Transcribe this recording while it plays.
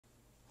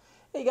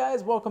Hey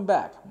guys, welcome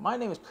back. My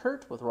name is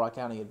Kurt with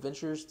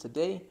Rock.Hounding.Adventures.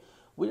 Today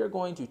we are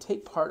going to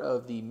take part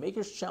of the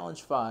Makers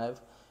Challenge 5,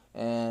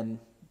 and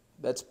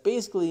that's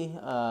basically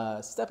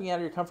stepping out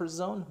of your comfort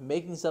zone,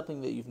 making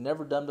something that you've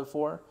never done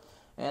before,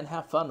 and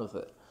have fun with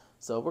it.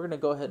 So we're going to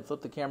go ahead and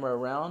flip the camera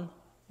around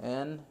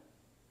and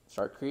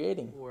start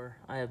creating.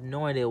 I have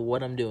no idea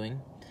what I'm doing,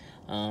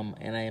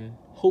 and I am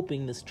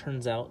hoping this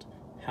turns out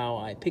how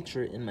I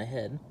picture it in my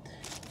head.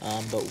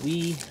 But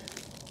we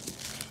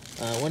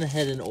went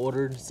ahead and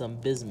ordered some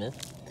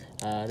bismuth.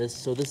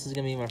 This is going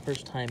to be my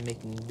first time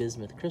making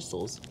bismuth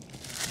crystals,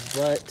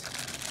 but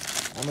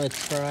I'm going to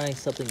try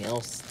something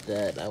else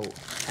that I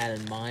had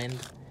in mind,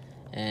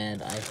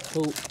 and I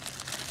hope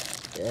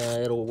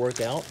it'll work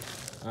out.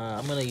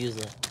 I'm going to use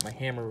my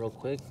hammer real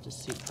quick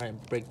just to try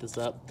and break this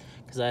up,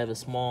 because I have a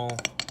small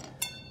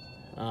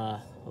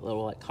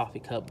little like coffee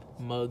cup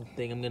mug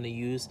thing I'm going to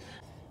use,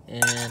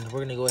 and we're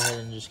going to go ahead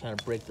and just kind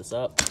of break this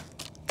up,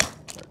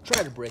 or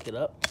try to break it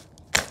up.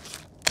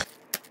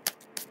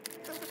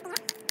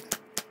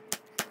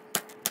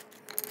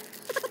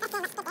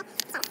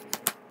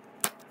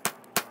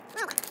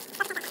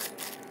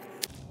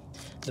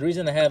 The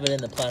reason I have it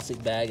in the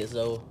plastic bag is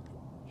so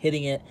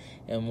hitting it,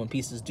 and when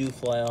pieces do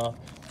fly off,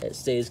 it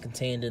stays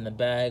contained in the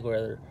bag,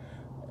 rather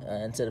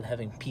instead of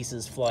having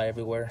pieces fly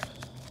everywhere.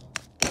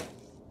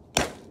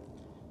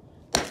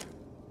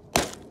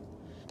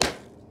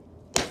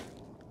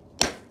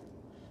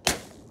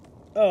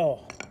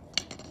 Oh,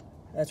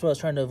 that's what I was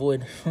trying to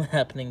avoid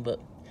happening,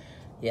 but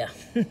yeah.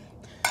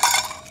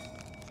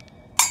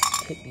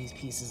 Pick these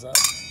pieces up.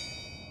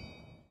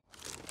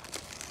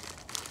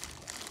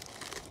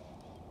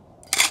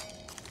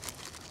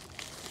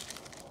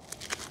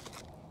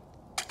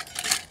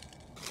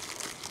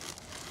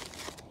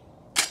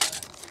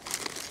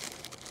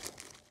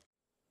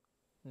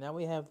 Now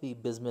we have the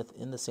bismuth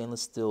in the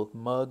stainless steel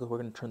mug. We're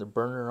going to turn the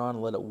burner on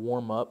and let it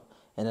warm up,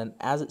 and then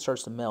as it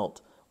starts to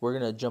melt, we're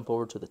going to jump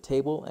over to the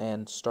table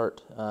and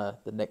start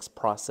the next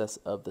process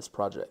of this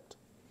project.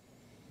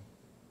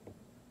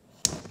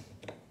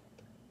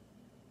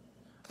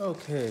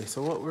 Okay,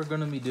 so what we're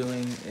going to be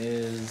doing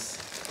is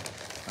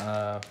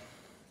we're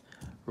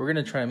going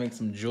to try and make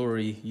some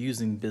jewelry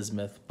using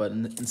bismuth, but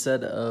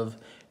instead of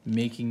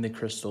making the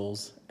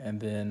crystals and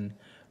then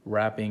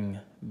wrapping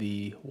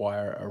the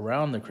wire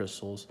around the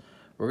crystals,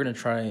 we're going to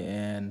try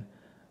and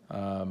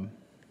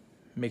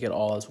make it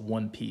all as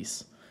one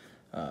piece.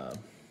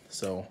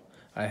 So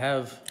I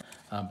have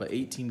an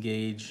 18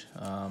 gauge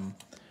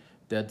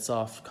dead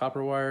soft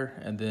copper wire,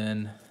 and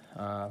then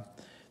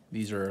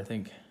these are, I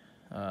think,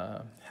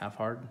 half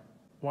hard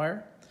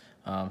wire,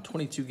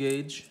 22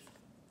 gauge,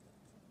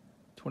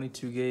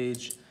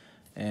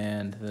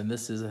 and then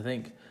this is, I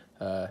think,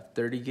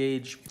 30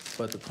 gauge.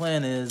 But the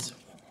plan is,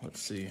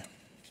 let's see,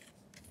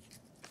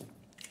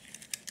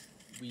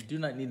 we do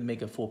not need to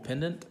make a full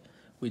pendant.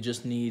 We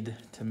just need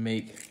to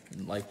make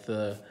like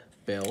the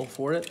bell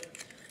for it.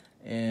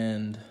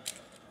 And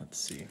let's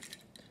see,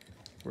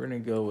 we're gonna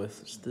go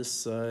with this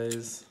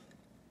size,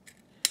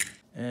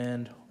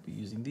 and we'll be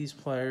using these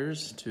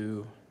pliers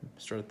to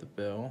start the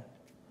bell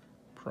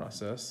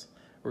process.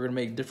 We're gonna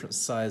make different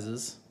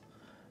sizes.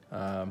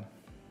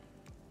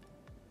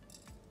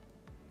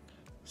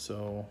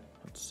 So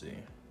let's see,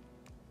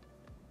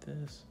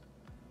 this,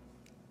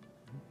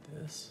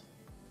 this.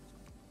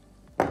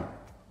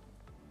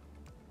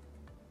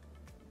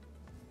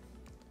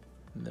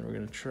 And then we're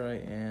gonna try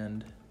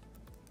and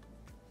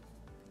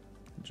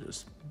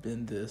just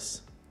bend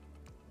this.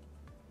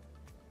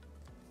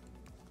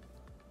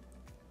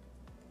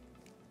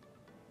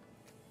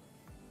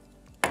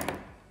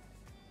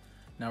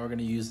 Now we're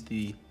gonna use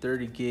the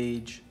 30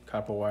 gauge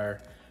copper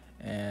wire,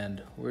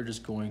 and we're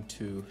just going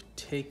to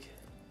take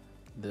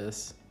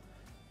this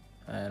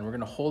and we're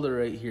gonna hold it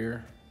right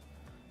here,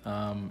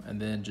 and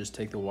then just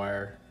take the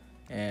wire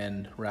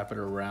and wrap it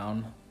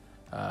around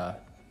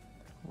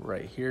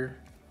right here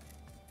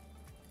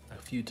a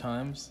few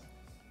times.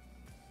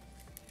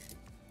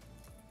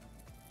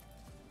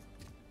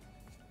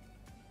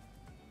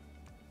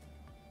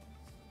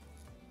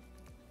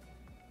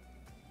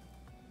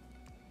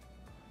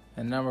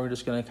 And now we're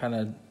just gonna kind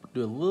of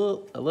do a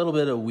little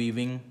bit of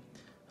weaving.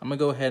 I'm gonna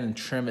go ahead and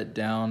trim it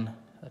down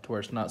to where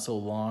it's not so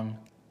long.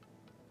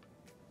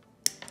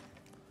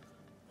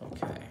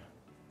 Okay,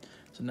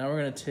 so now we're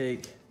gonna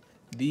take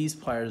these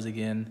pliers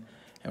again,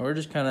 and we're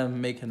just kind of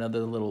make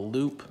another little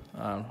loop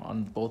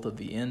on both of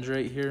the ends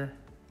right here.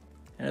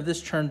 And if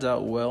this turns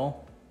out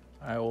well,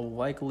 I will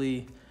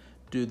likely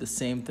do the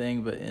same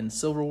thing but in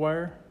silver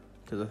wire,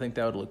 because I think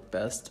that would look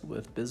best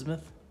with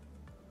bismuth.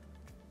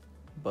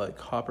 But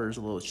copper is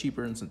a little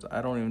cheaper, and since I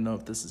don't even know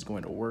if this is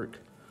going to work,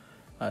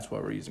 that's why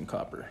we're using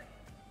copper.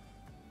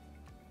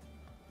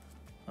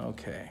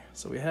 Okay,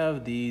 so we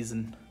have these,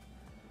 and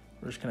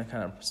we're just gonna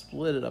kind of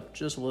split it up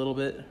just a little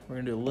bit. We're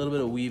gonna do a little bit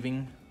of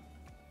weaving.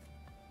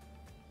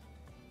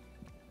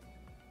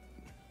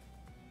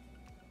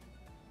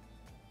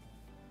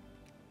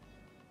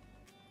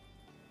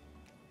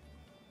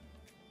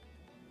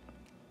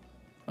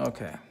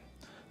 Okay,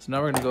 So now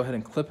we're gonna go ahead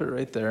and clip it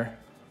right there.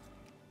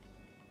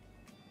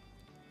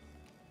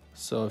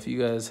 So if you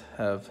guys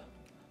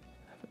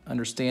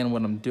understand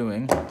what I'm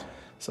doing.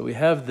 So we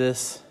have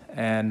this,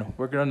 and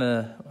we're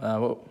gonna,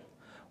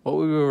 what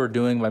we were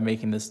doing by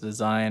making this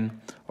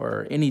design,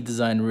 or any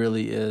design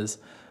really, is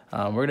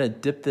we're gonna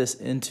dip this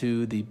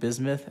into the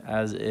bismuth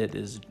as it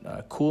is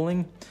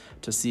cooling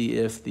to see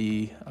if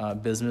the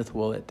bismuth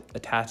will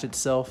attach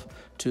itself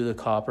to the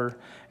copper.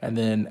 And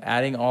then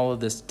adding all of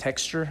this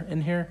texture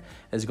in here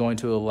is going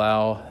to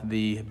allow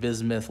the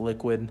bismuth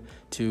liquid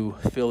to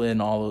fill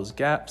in all those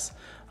gaps.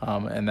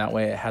 And that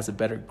way it has a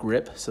better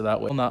grip, so that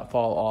way it will not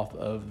fall off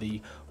of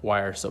the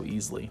wire so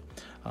easily.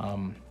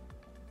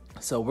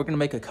 So we're gonna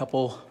make a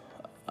couple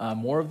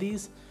more of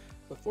these.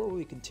 Before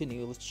we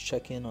continue, let's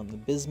check in on the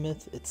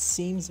bismuth. It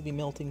seems to be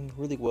melting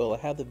really well. I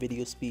have the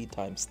video speed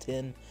times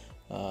 10,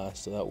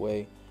 so that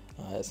way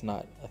it's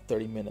not a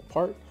 30-minute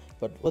part.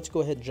 But let's go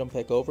ahead and jump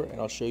back over,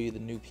 and I'll show you the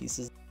new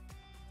pieces.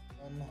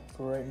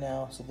 For right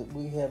now, so that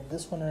we have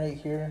this one right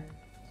here.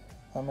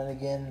 And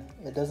again,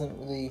 it doesn't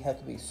really have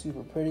to be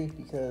super pretty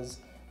because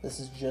this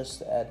is just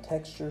to add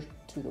texture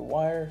to the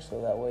wire,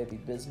 so that way the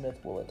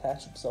bismuth will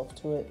attach itself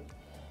to it.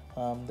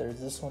 There's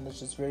this one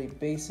that's just very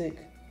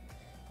basic.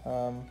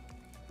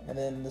 And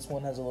then this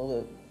one has a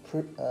little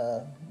bit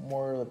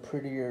more of a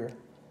prettier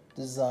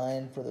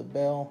design for the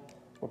bell.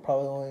 We're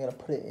probably only going to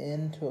put it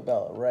into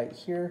about right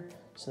here,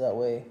 so that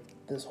way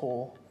this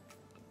whole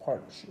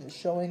part is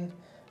showing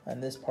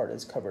and this part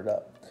is covered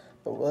up.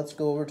 But let's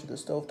go over to the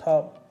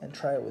stovetop and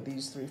try it with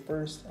these three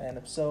first, and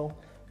if so,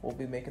 we'll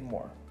be making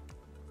more.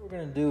 What we're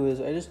going to do is,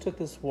 I just took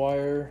this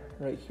wire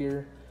right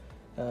here.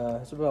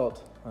 It's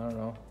about, I don't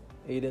know,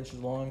 8 inches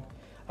long.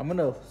 I'm going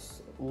to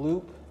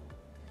loop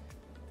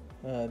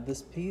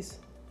this piece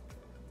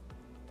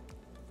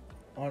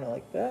on it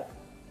like that,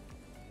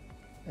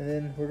 and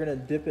then we're gonna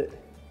dip it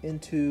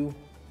into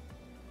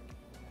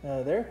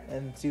there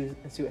and see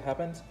what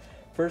happens.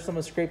 First, I'm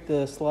gonna scrape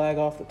the slag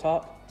off the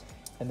top,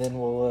 and then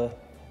we'll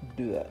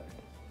do that.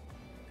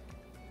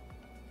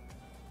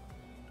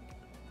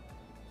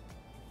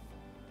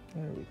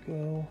 There we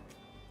go.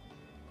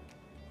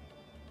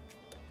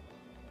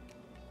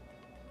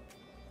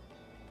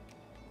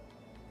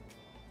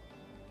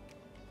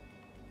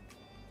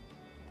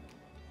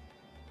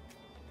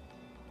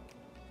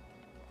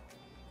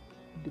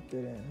 Dip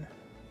it in.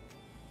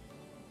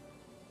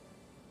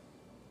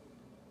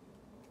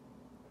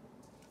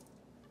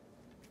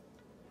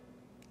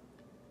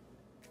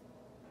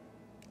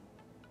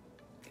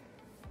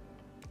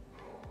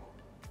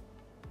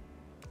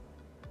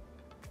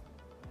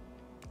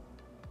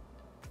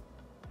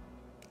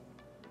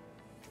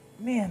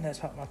 Man, that's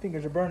hot. My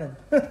fingers are burning.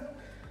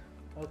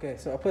 Okay,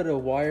 so I put a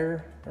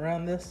wire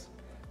around this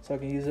so I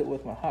can use it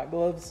with my hot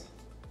gloves.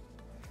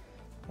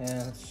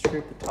 And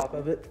scrape the top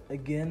of it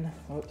again.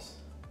 Whoops.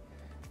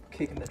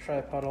 Kicking the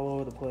tripod all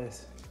over the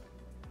place.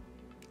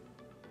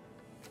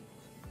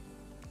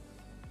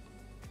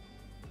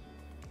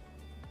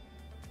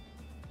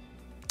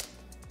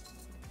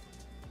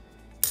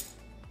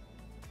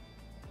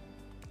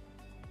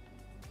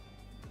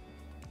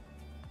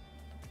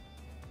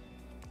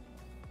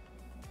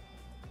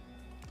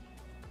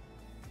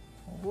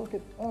 Look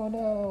at, oh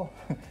no,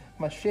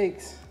 my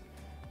shakes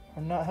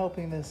are not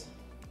helping this.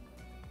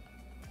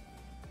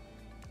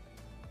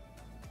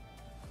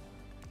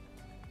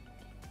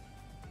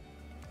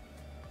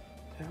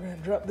 Okay, we're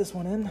gonna drop this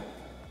one in.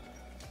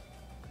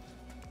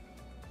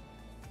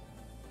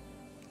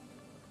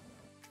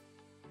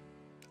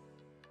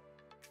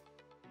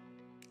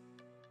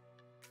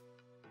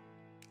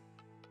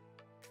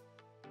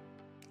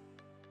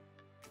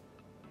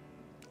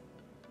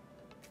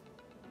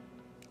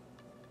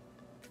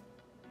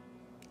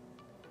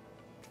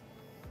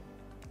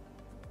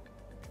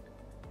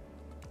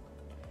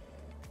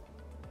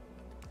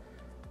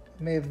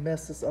 May have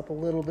messed this up a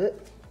little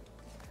bit,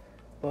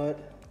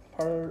 but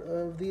part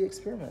of the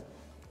experiment.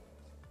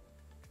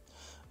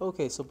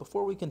 Okay, so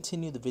before we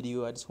continue the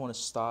video, I just want to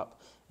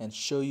stop and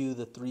show you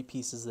the three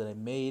pieces that I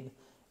made,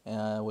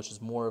 which is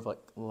more of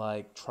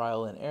like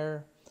trial and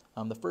error.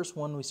 The first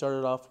one we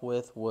started off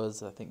with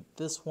was, I think,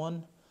 this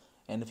one.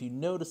 And if you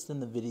noticed in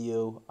the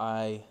video,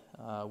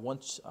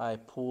 once I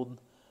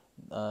pulled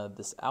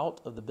this out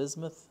of the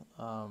bismuth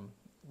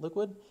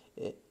liquid,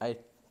 I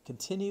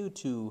continue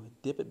to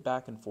dip it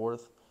back and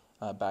forth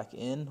back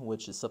in,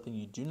 which is something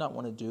you do not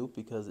want to do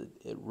because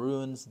it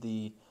ruins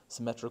the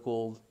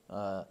symmetrical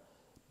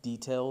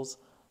details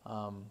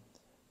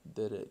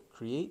that it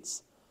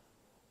creates,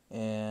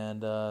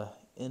 and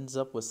ends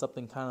up with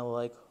something kind of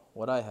like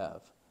what I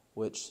have,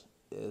 which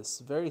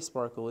is very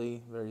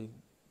sparkly, very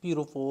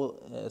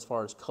beautiful as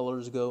far as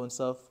colors go and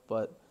stuff,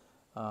 but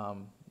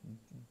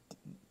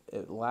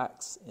it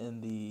lacks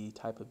in the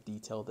type of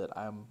detail that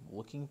I'm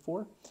looking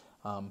for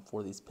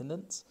these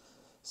pendants.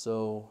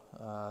 So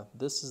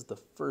this is the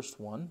first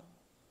one.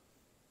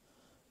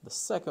 The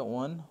second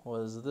one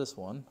was this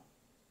one,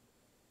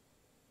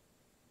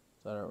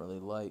 that I don't really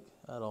like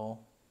at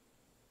all.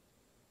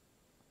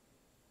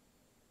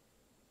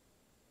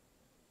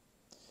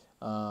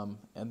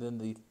 And then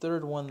the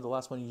third one, the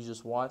last one you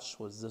just watched,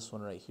 was this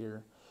one right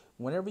here.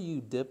 Whenever you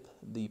dip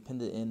the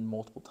pendant in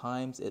multiple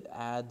times, it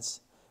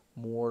adds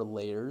more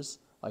layers,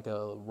 like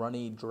a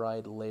runny,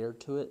 dried layer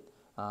to it,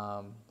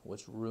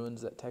 which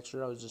ruins that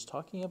texture I was just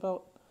talking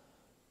about,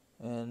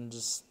 and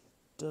just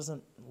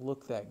doesn't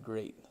look that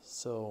great.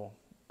 So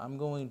I'm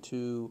going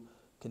to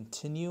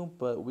continue,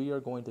 but we are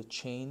going to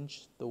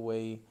change the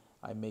way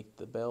I make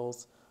the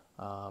bells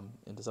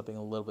into something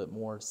a little bit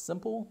more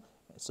simple,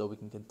 so we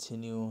can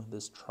continue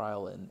this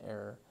trial and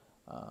error.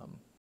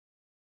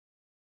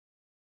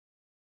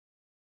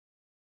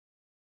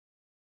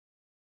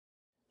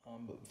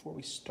 But before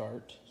we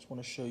start, just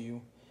want to show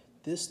you,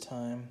 this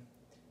time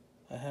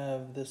I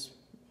have this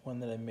one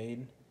that I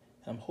made.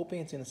 I'm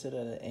hoping it's going to sit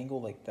at an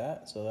angle like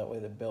that, so that way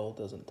the bell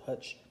doesn't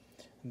touch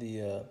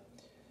the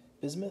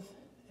bismuth,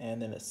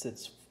 and then it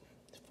sits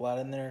flat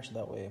in there, so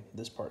that way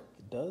this part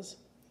does.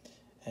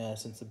 And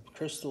since the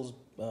crystals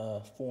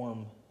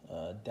form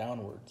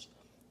downwards,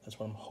 that's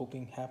what I'm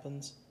hoping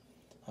happens.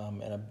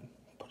 And I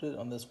put it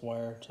on this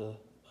wire to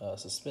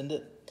suspend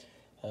it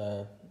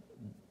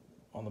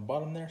on the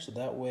bottom there, so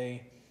that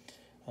way,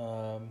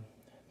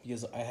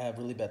 because I have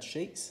really bad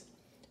shakes,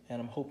 and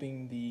I'm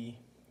hoping the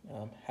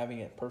having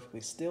it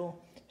perfectly still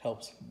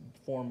helps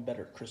form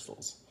better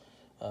crystals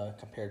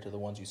compared to the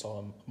ones you saw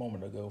a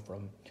moment ago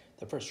from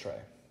the first try.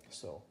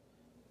 So,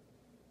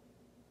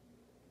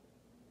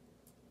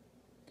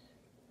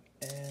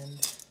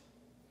 and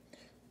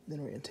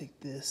then we're gonna take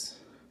this,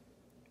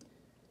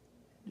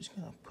 just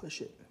gonna push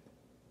it.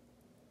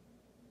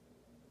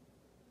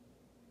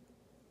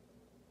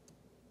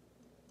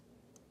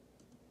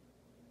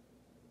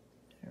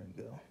 There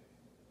we go.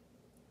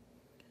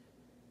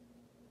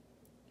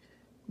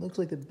 Looks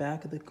like the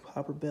back of the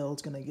copper bell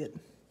is gonna get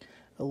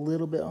a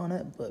little bit on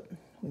it, but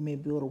we may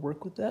be able to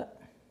work with that.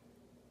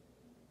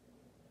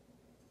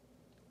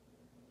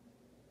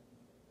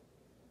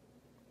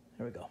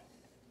 There we go.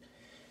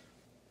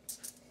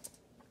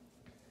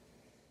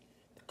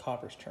 The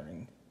copper's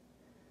turning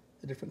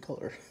a different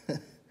color. So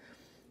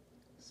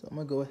I'm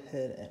gonna go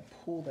ahead and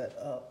pull that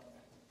up.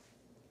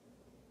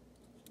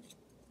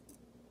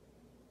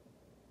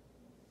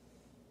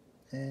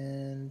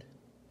 And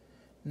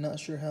I'm not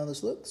sure how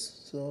this looks,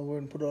 so we're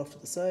gonna put it off to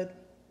the side.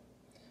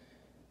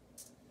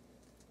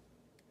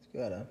 Just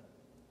gotta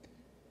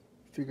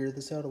figure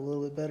this out a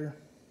little bit better.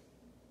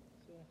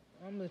 So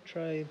I'm gonna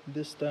try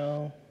this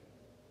style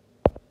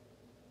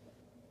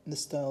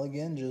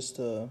again, just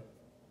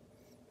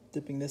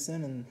dipping this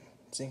in and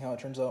seeing how it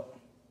turns out.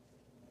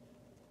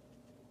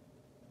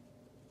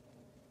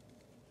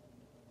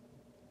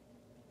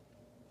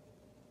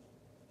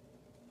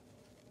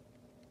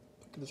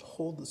 I can just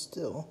hold this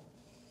still.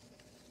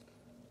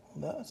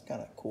 Well, that's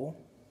kind of cool.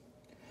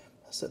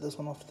 I'll set this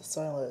one off to the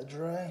side, let it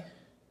dry.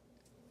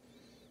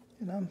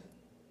 And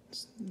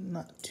it's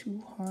not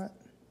too hot.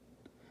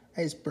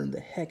 I just burned the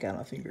heck out of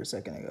my finger a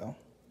second ago.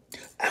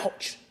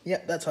 Ouch!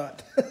 Yep, that's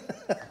hot.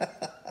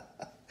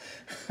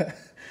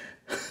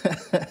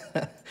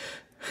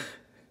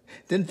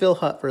 Didn't feel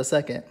hot for a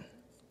second.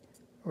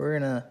 We're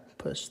gonna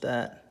push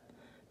that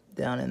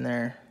down in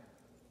there.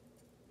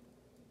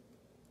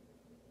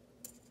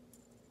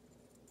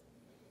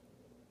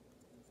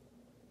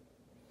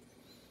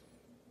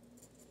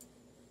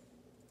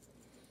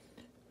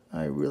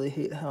 I really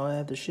hate how I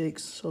have the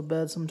shakes so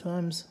bad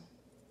sometimes.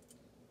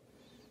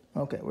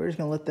 Okay, we're just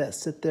gonna let that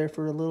sit there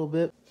for a little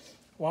bit.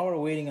 While we're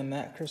waiting on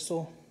that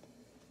crystal,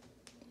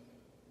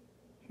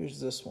 here's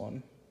this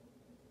one.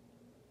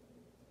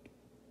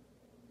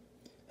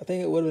 I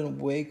think it would have been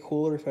way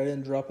cooler if I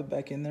didn't drop it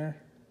back in there.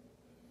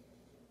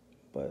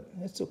 But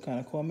it's still kind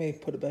of cool. I may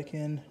put it back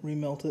in,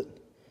 remelt it,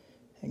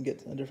 and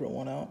get a different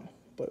one out.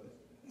 But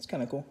it's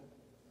kind of cool.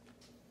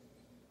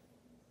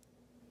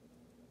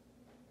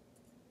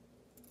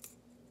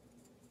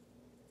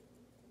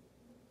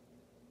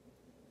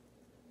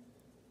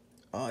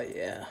 Oh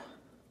yeah.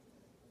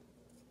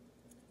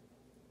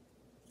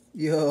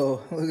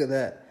 Yo, look at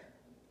that.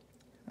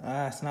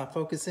 Ah, it's not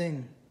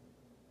focusing.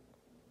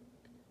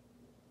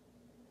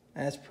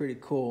 That's pretty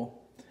cool.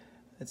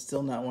 It's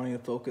still not wanting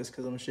to focus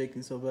because I'm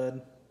shaking so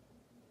bad.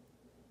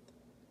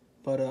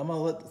 But I'm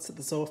gonna set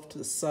this off to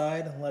the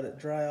side and let it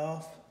dry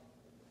off.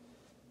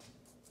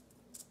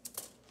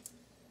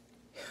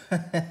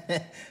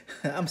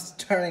 I'm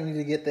starting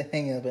to get the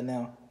hang of it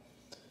now.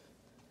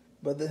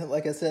 But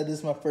like I said, this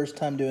is my first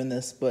time doing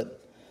this,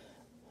 but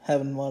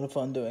having a lot of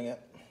fun doing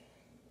it.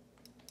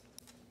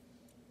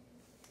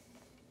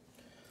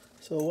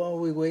 So while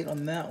we wait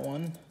on that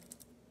one,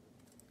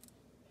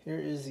 here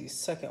is the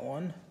second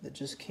one that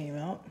just came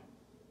out.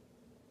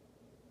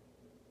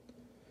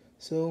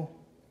 So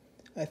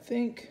I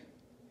think,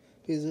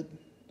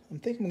 I'm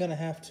thinking I'm gonna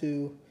have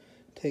to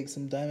take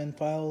some diamond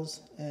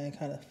files and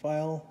kind of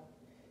file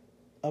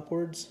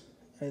upwards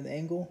at an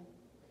angle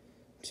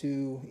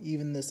to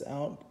even this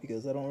out,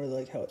 because I don't really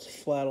like how it's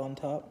flat on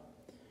top,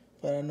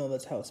 but I know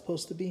that's how it's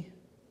supposed to be.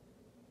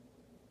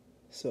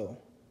 So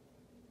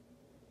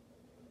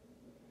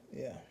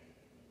yeah,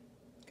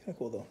 kind of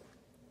cool though.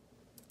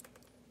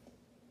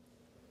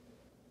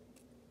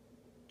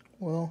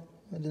 Well,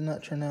 it did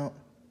not turn out.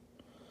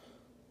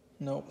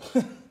 Nope.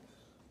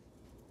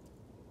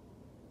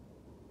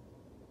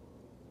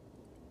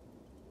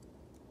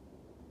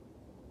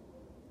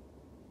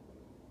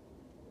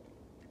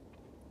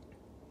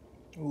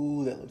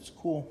 Ooh, that looks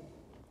cool.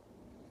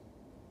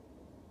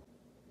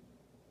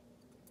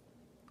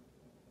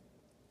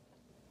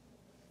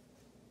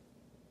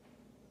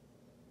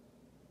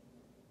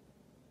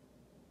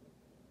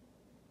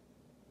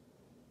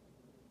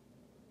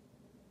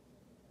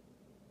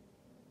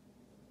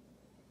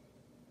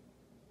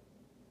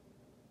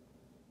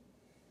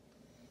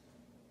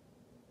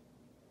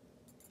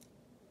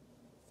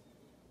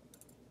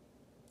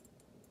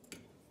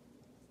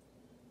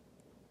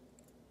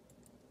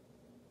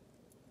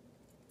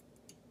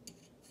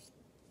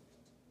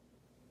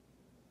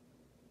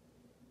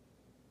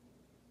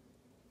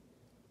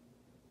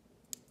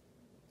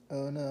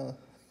 Oh no,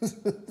 this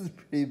is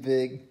pretty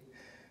big.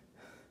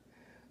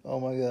 Oh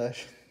my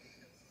gosh.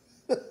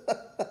 I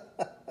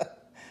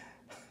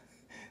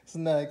was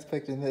not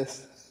expecting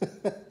this.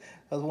 I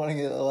was wanting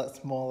it a lot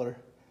smaller.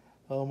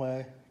 Oh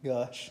my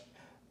gosh.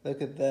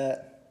 Look at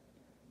that.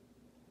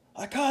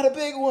 I caught a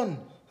big one.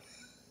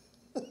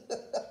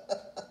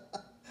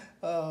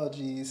 Oh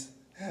geez.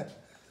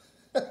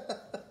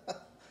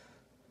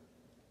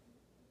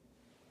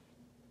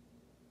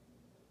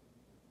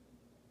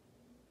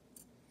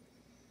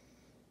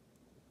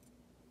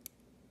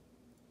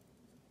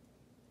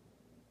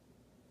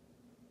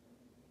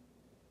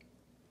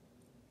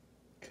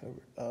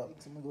 Covered up.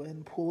 So I'm gonna go ahead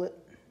and pull it.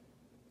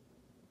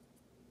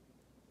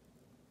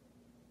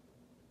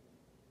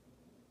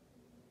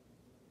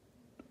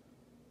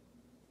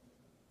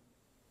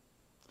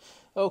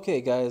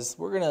 Okay guys,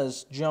 we're gonna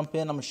jump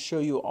in. I'm gonna show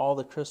you all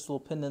the crystal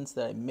pendants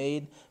that I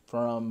made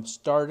from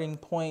starting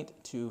point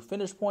to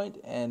finish point,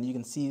 and you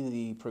can see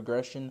the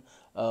progression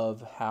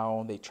of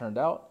how they turned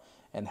out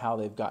and how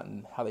they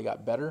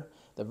got better.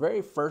 The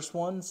very first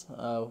ones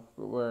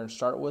we're gonna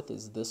start with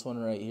is this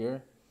one right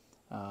here.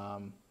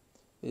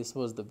 This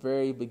was the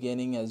very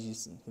beginning, as you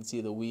can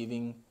see the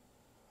weaving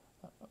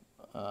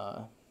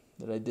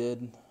that I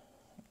did,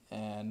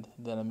 and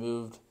then I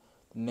moved.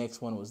 The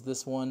next one was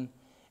this one,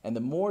 and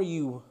the more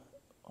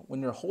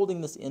when you're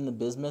holding this in the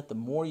bismuth, the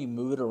more you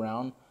move it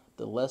around,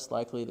 the less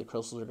likely the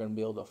crystals are going to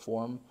be able to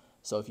form.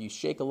 So if you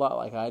shake a lot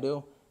like I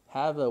do,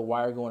 have a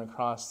wire going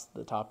across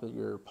the top of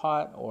your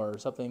pot or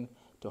something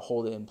to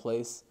hold it in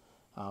place,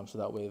 so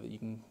that way that you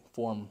can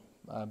form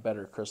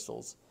better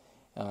crystals.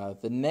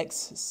 The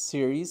next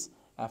series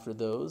after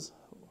those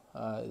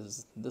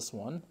is this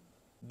one.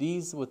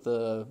 These, with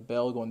the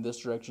bell going this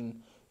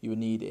direction, you would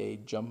need a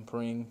jump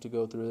ring to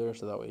go through there,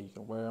 so that way you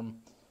can wear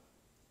them.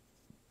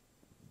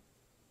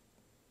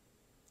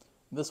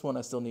 This one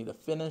I still need to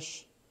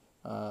finish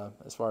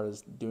as far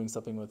as doing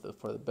something with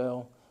for the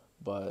bell,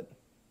 but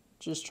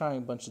just trying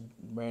a bunch of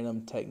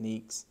random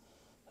techniques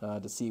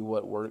to see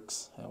what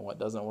works and what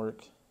doesn't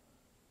work.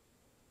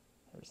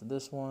 There's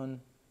this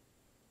one.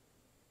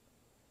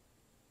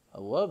 I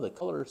love the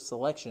color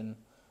selection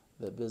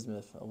that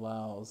bismuth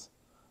allows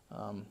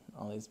on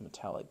these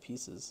metallic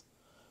pieces.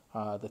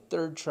 The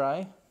third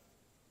try,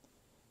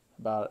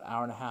 about an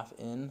hour and a half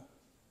in,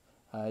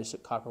 I just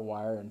took copper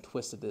wire and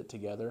twisted it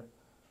together,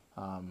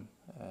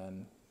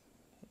 and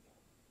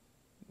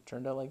it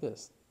turned out like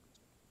this.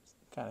 It's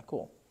kind of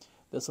cool.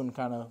 This one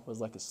kind of was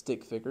like a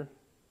stick figure.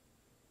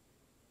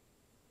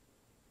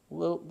 A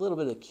little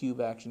bit of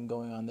cube action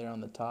going on there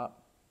on the top.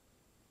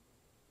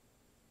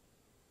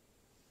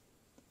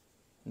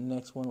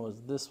 Next one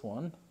was this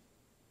one.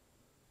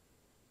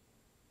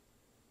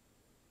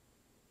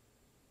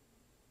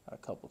 Got a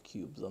couple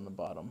cubes on the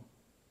bottom.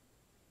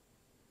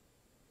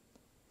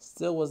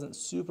 Still wasn't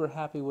super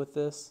happy with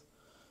this.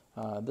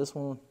 This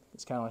one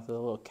is kind of like the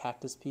little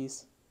cactus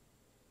piece.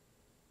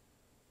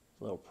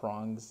 Little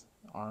prongs,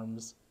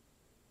 arms.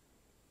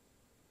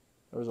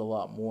 There was a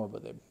lot more,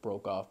 but they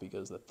broke off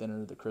because the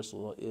thinner the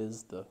crystal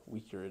is, the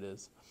weaker it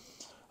is.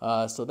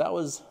 So that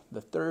was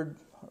the third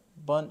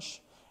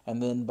bunch. And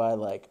then by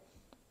like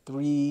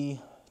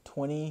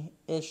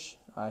 3:20-ish,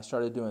 I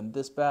started doing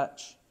this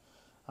batch.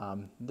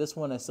 This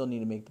one I still need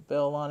to make the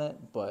bell on it,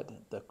 but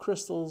the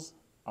crystals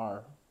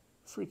are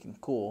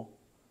freaking cool.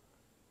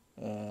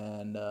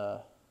 And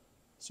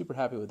super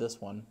happy with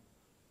this one.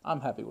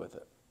 I'm happy with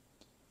it.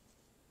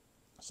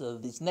 So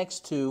these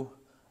next two,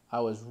 I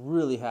was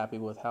really happy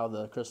with how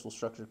the crystal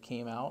structure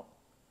came out,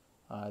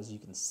 as you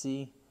can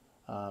see.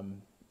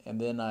 And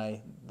then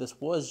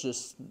this was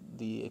just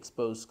the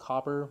exposed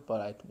copper, but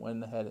I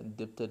went ahead and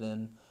dipped it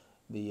in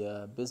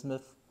the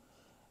bismuth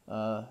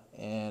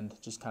and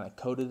just kind of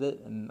coated it.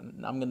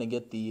 And I'm going to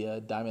get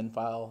the diamond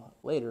file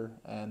later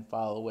and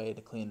file away to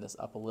clean this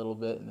up a little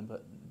bit and then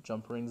put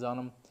jump rings on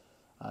them.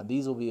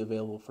 These will be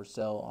available for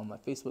sale on my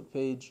Facebook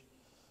page.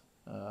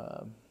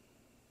 So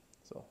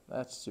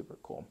that's super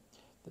cool.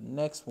 The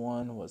next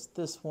one was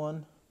this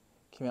one.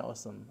 Came out with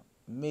some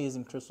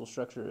amazing crystal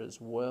structure as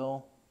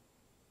well.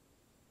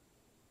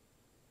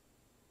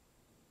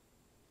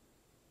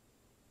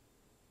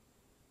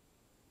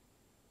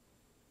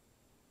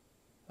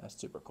 That's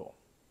super cool.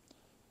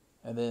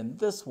 And then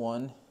this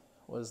one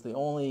was the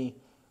only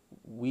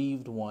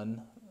weaved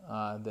one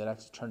that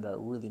actually turned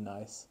out really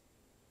nice.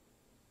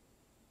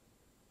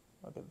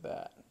 Look at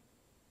that.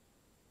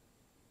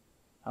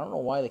 I don't know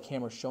why the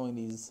camera's showing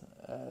these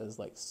as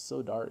like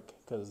so dark,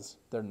 because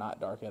they're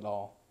not dark at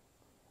all.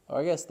 Or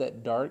I guess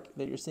that dark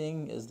that you're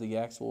seeing is the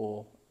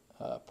actual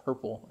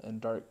purple and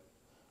dark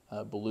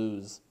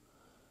blues.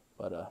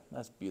 But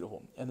that's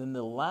beautiful. And then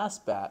the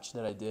last batch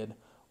that I did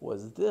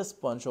was this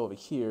bunch over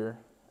here,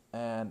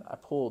 and I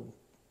pulled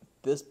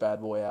this bad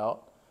boy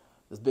out,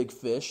 this big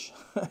fish.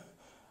 I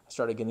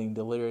started getting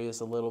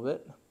delirious a little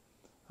bit.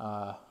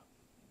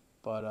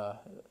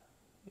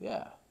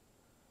 Yeah.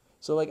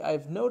 So like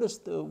I've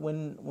noticed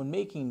when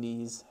making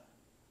these,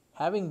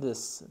 having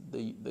the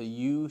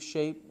U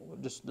shape,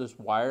 just this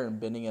wire and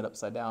bending it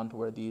upside down to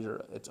where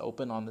it's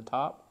open on the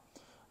top,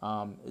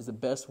 is the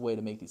best way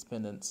to make these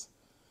pendants.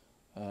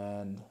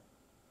 And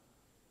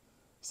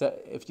so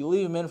if you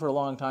leave them in for a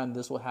long time,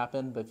 this will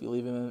happen. But if you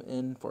leave them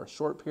in for a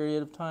short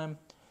period of time,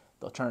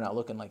 they'll turn out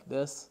looking like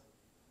this,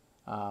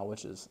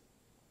 which is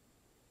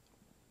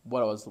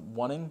what I was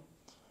wanting.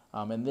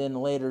 And then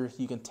later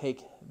you can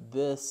take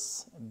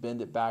this,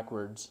 bend it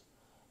backwards,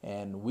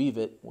 and weave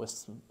it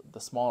with the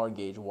smaller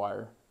gauge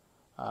wire,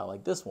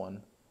 like this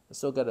one. I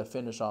still got to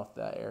finish off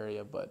that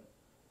area, but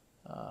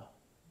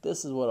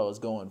this is what I was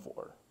going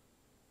for.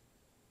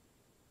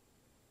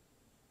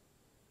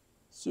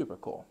 Super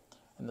cool.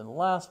 And then the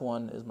last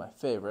one is my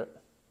favorite.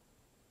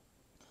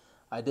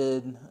 I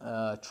did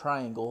a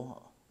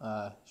triangle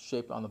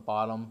shape on the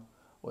bottom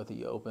with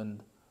the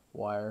opened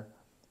wire,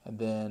 and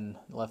then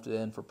left it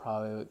in for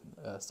probably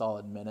a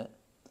solid minute,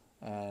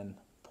 and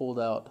pulled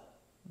out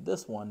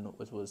this one,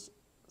 which was,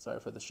 sorry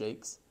for the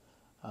shakes.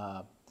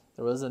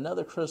 There was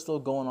another crystal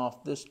going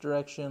off this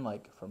direction,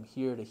 like from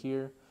here to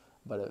here,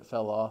 but it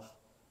fell off,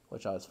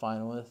 which I was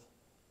fine with.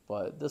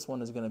 But this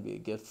one is going to be a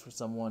gift for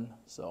someone,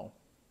 so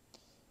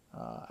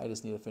I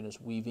just need to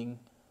finish weaving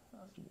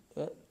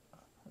it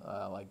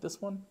like this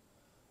one.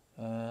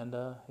 And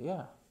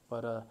yeah,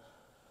 but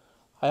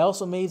I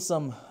also made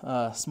some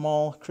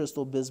small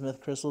crystal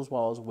bismuth crystals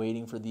while I was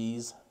waiting for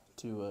these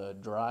to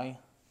dry.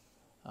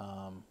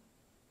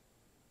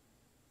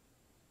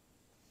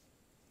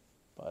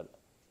 But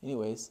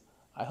anyways,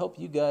 I hope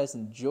you guys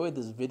enjoyed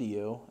this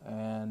video,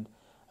 and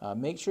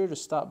make sure to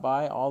stop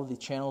by all of the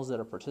channels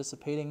that are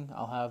participating.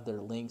 I'll have their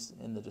links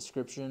in the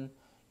description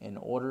in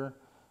order.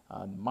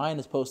 Mine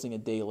is posting a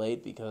day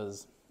late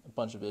because a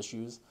bunch of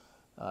issues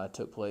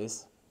took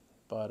place,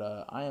 but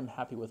I am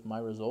happy with my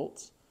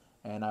results,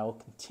 and I will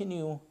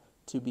continue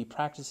to be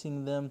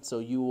practicing them, so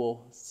you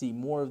will see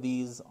more of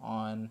these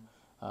on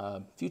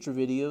future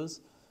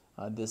videos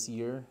this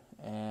year,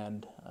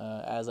 and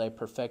as I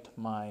perfect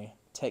my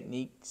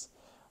techniques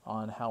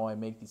on how I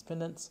make these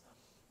pendants.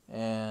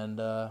 And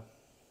I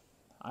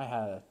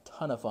had a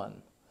ton of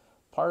fun.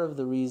 Part of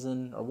the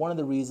reason, or one of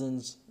the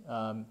reasons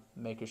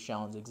Maker's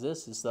Challenge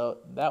exists, is so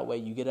that way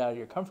you get out of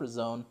your comfort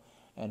zone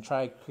and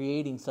try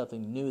creating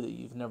something new that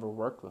you've never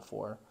worked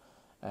before,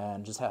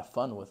 and just have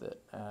fun with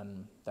it.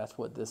 And that's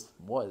what this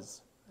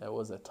was. It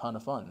was a ton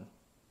of fun.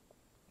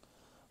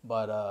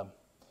 But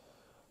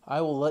I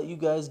will let you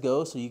guys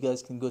go so you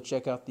guys can go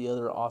check out the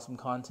other awesome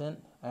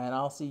content, and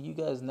I'll see you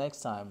guys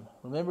next time.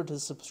 Remember to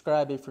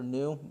subscribe if you're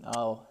new.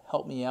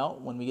 Help me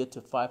out. When we get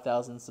to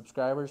 5,000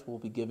 subscribers, we'll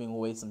be giving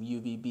away some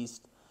UV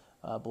Beast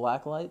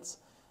black lights.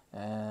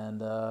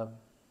 And have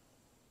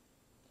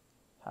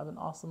an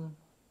awesome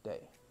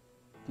day.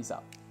 Peace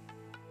out.